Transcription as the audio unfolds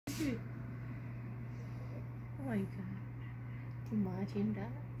my god. Imagine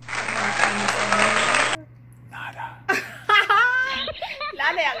that. Nada.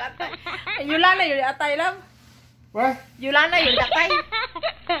 Lala yung atay. Yulana yung atay lang. What? Yulana yung atay.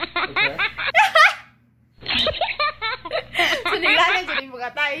 Okay. So, nilala yung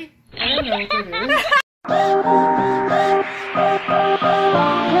mga atay. I don't know what that is.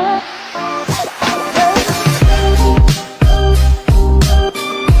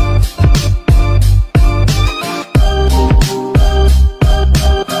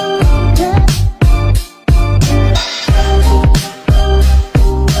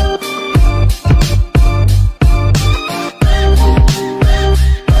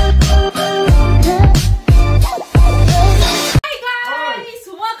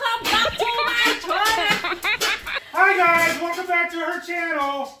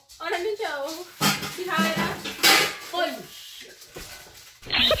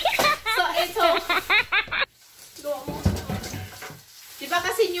 Diba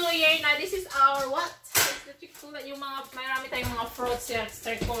kasi New Year na, this is our what? Yung mga, marami tayong mga fruits yan,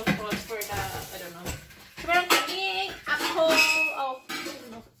 circle fruits for the, I don't know. Pero kami, ako, oh,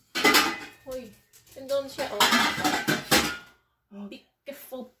 hoy, doon siya, oh.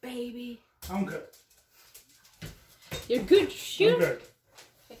 Beautiful baby. I'm good. You're good, sure? I'm good.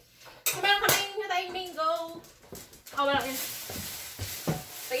 Meron kaming tayong mango. Oh, wala yun.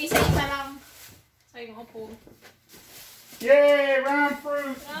 Pag-isa-isa lang. Sa yung upo. Yay! Round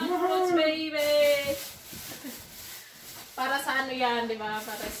fruit! Round fruits, baby! Para sa ano yan, di ba?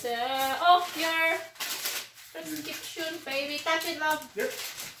 Para sa, oh, your prescription, baby. Touch it, love. Yep.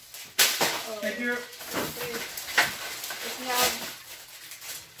 Oh. Thank you. Okay.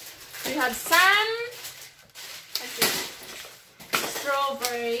 We have some.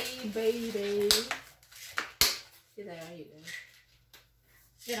 Strawberry, baby. See there, you go.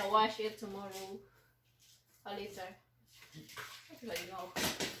 Gonna wash it tomorrow. Or later. But you know,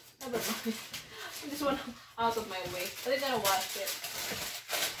 never mind. This one out of my way. But I'm gonna wash it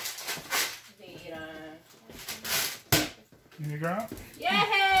later. Can you go?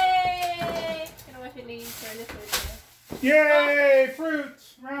 Yay! Gonna wash it later. Yay! Fruit!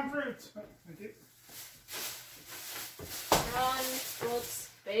 Round fruit. Thank you. Round fruits,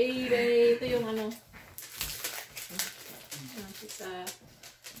 baby. Ito yung ano. It's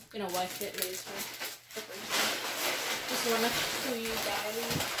gonna wash it later. Just wanna show you guys.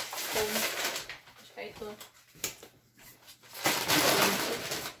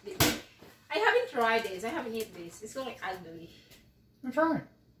 I haven't tried this. I haven't eaten this. It's like ugly. I'm trying.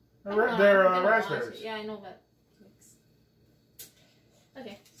 They're raspberries. Yeah, I know that.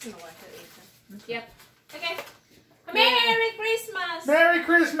 Okay, just gonna wash it later. Yep. Okay. Merry Christmas! Merry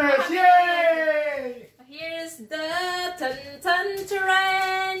Christmas! Yay! Here's the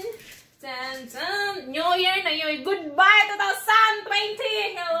tan-tan-taran! Tan-tan! New Year na yun! Goodbye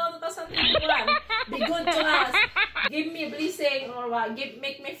 2020! Hello 2021! Be good to us! Give me a blessing or what?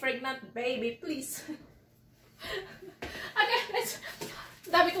 Make me pregnant, baby, please! Okay, let's...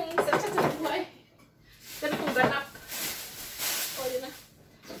 Dami kong sa buhay. Dami kong ganap. O, yun na.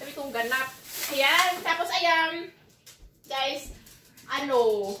 Dami kong ganap. Ayan, tapos ayan. Guys,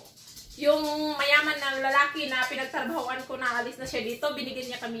 ano, yung mayaman na lalaki na pinagtrabahoan ko na alis na siya dito,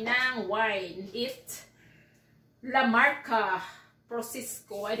 binigyan niya kami ng wine. It, La Marca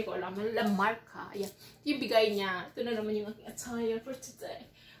Prosecco. Ay, di ko alam. La Marca. Ayan. Yung bigay niya. Ito na naman yung aking attire for today.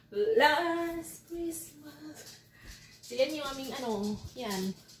 Last Christmas. Yan yung aming ano,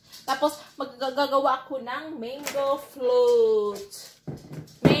 yan. Tapos, magagagawa ako ng mango float.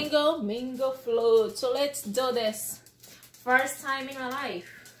 Mango float. So, let's do this. First time in my life,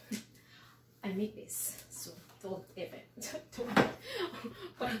 I make this. So, don't even.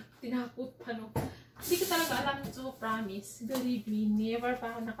 Parang tinakot pa, no? Hindi ko talaga alam ito, promise. Believe me, never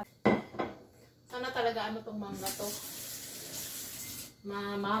pa ako sana talaga ano tong manga to.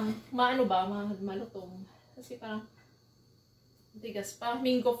 Ano ba? Malutong. Kasi parang, tigas pa.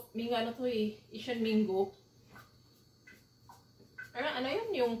 Mingo ano to eh. Asian mingo. Ano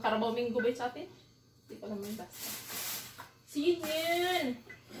yun? Yung Carabao mingo ba sa atin? Hindi ko naman basta. See yun!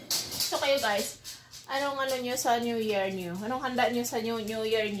 So kayo guys, anong ano nyo sa New Year nyo? Anong handa nyo sa New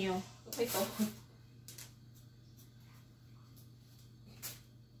Year nyo? Okay to.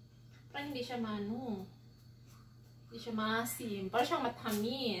 Parang hindi siya hindi siya maasim. Parang siyang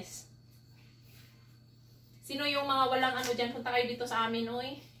matamis. Sino yung mga walang ano dyan? Punta kayo dito sa amin,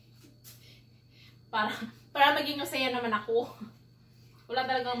 oy. Para maging masaya naman ako. Wala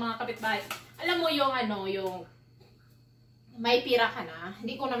talagang mga kapitbahay. Alam mo yung ano, yung may pira ka na.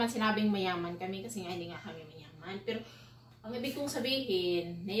 Hindi ko naman sinabing mayaman kami kasi nga hindi nga kami mayaman. Pero Ang ibig kong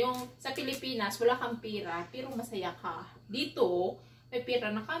sabihin, na yung sa Pilipinas, wala kang pera, pero masaya ka. Dito, may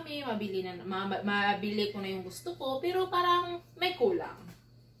pera na kami, mabili ko na yung gusto ko, pero parang may kulang.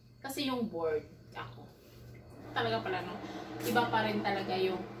 Kasi yung bored ako. Talaga pala, no? Iba pa rin talaga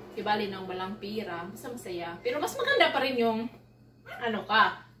yung ibali ng walang pera, basta masaya. Pero mas maganda pa rin yung, ano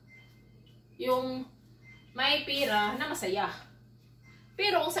ka, yung may pera na masaya.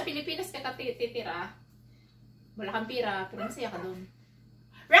 Pero kung sa Pilipinas ka titira, wala kang pera, pero masaya ka dun.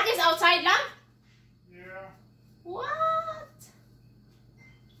 Rock is outside lang? Yeah. What?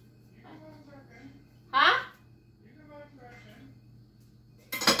 Ha?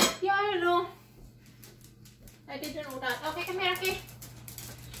 Yeah, I don't know. I didn't know that. Okay, come here, okay.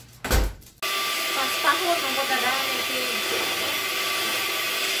 Pastahon ang pagkadami, okay.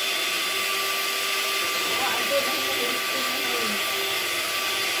 Ito, dahil mo yung Pinay.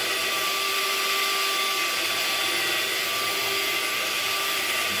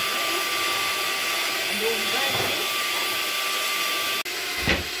 Adobo, guys.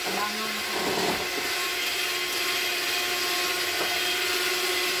 Abangan ako.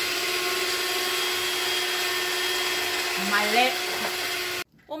 Malit.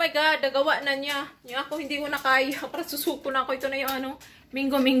 Oh my God, nagawa na niya. Yung ako hindi ko na kaya. Para susuko na ako. Ito na yung ano,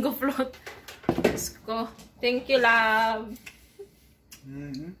 mingo float. Diyos ko. Thank you, love.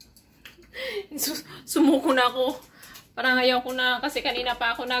 Sumuko na ako. Parang ayaw ko na. Kasi kanina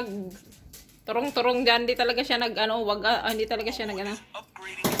pa ako turong-turong dyan. Hindi talaga siya hindi talaga siya nag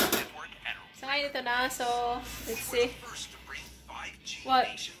So ngayon ito na. So, let's see.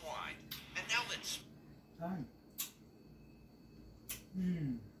 What?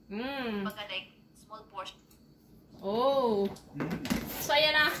 Small portion. Oh. So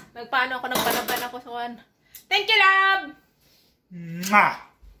ayan na. Nagpanaban ako sa one. Thank you, love! Mwah!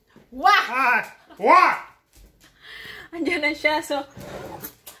 Wah! Wah! Andiyan na siya. So,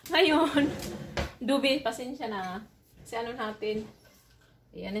 ngayon, Dubi, pasensya na. Kasi ano natin.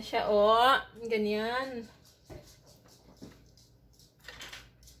 Ayan na siya. Oh, ganyan.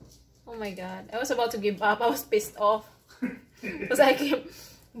 Oh my God. I was about to give up. I was pissed off. Because I keep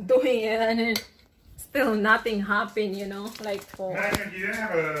doing it and still nothing happened, you know? Like for... You didn't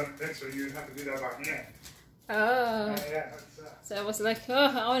have a mixer. You'd have to do that by hand. Oh. Yeah, So I was like, oh,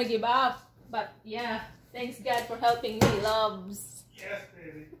 I want to give up. But yeah, thanks God for helping me, loves. Yes,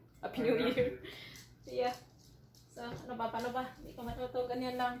 baby. Happy New Year. Yeah. So, paano ba? Hindi ko matuto.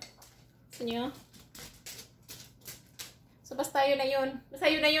 Ganyan lang. Gusto nyo? So, basta yun na yun. Basta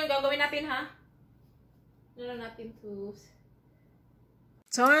yun na yun. Gagawin natin, ha? Ano natin to...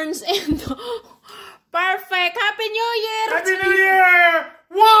 Turns into... Perfect! Happy New Year! Happy New Year!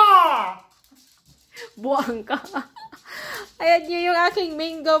 Wow! Buwang ka. Ayan nyo yung aking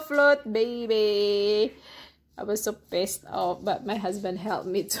mango float, baby. I was so pissed off, but my husband helped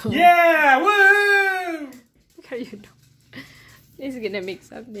me too. Yeah! Woo! What are you doing? He's gonna make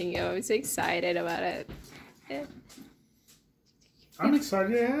something. I'm so excited about it. Yeah. I'm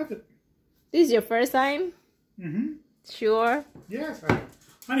excited to have it. This is your first time? Mm-hmm. Sure? Yes.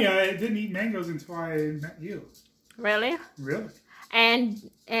 Honey, I didn't eat mangoes until I met you. Really? Really? And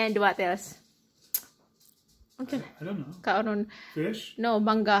what else? Okay. I don't know. Kaonon. Fish? No,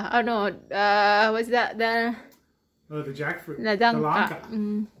 bangga. Oh no, what's that? The jackfruit. Ladang. The langka.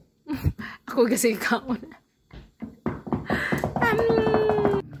 Ako kasi kaon.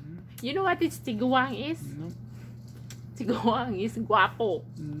 You know what tiguang is? No. Tiguang is guapo.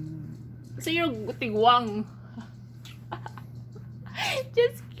 So you're tiguang.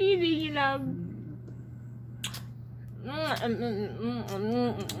 Just kidding, love.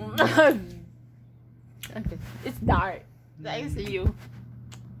 Okay, it's dark. Thanks to you.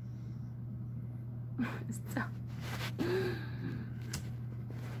 Stop.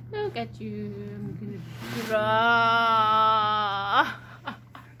 Look at you. I'm gonna draw.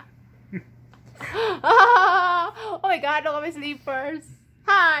 Oh my God, look at my sleepers.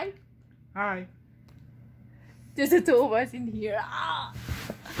 Hi. Hi. Just the two of us in here.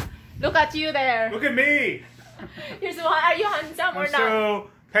 Look at you there. Look at me. You're so, are you handsome or I'm not? so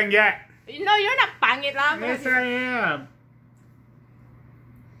pangyak. No, you're not pangit lang. Yes, I am.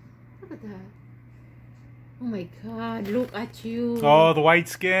 Look at that. Oh my God, look at you. Oh, the white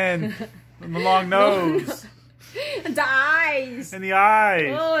skin. And the long nose. The eyes. And the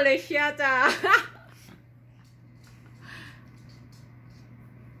eyes. Holy shit. Hi.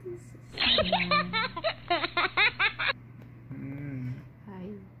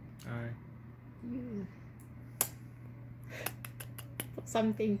 Hi. You.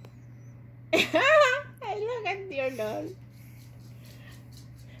 Something. I look at your nose.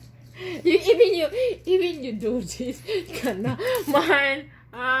 Even you do this. Mine.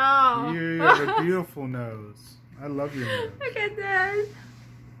 Oh. You have a beautiful nose. I love your nose. Look at that.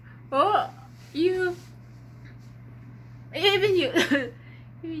 Oh, you. Even you.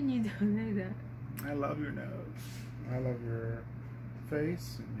 Even you don't like that. I love your nose. I love your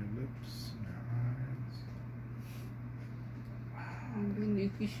face and your lips and your eyes. I'm going to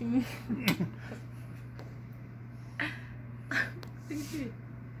kiss me.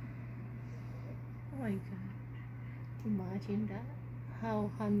 Oh my god. Imagine that.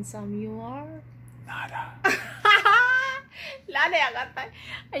 How handsome you are. Nada. Lana yung atay.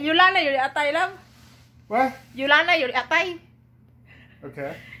 You lana yung atay lang. What? You lana yung atay.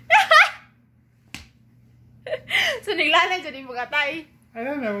 Okay. So niglana yung atay. I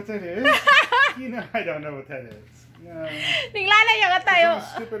don't know what that is. You know I don't know what that is. No. Niglana yung atay. I'm a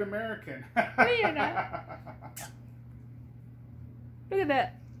stupid American. No, you're not. Look at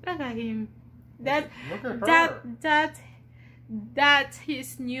that. Look at him. Look at her. That's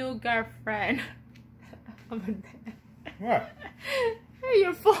his new girlfriend. What?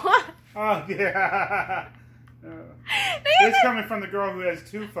 Your phone. Oh, yeah. It's coming from the girl who has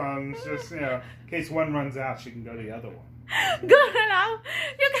two phones, just, in case one runs out, she can go to the other one. Go now.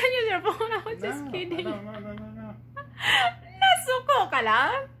 You can use your phone. I was just kidding. No. Nasuko ka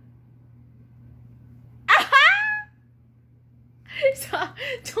lang? So,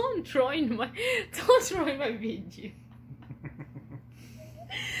 don't join my video.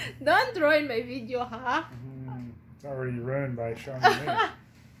 Don't join my video, huh? It's already ruined by showing me.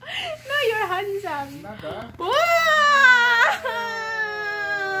 No, you're handsome. Not bad. Whoa!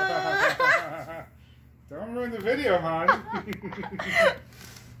 Don't ruin the video, hon.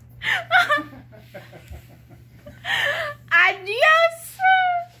 Adios!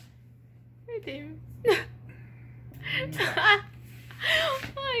 Wait a minute. Oh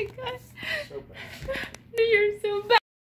my gosh. So bad. You're so bad.